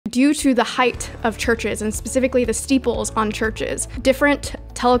Due to the height of churches, and specifically the steeples on churches, different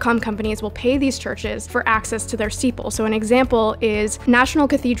telecom companies will pay these churches for access to their steeple. So an example is National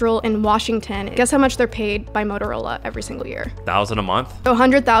Cathedral in Washington. Guess how much they're paid by Motorola every single year? $1,000 a month? So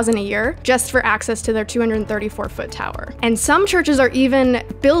 $100,000 a year just for access to their 234-foot tower. And some churches are even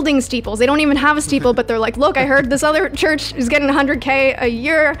building steeples. They don't even have a steeple, but they're like, look, I heard this other church is getting $100K a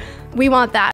year. We want that.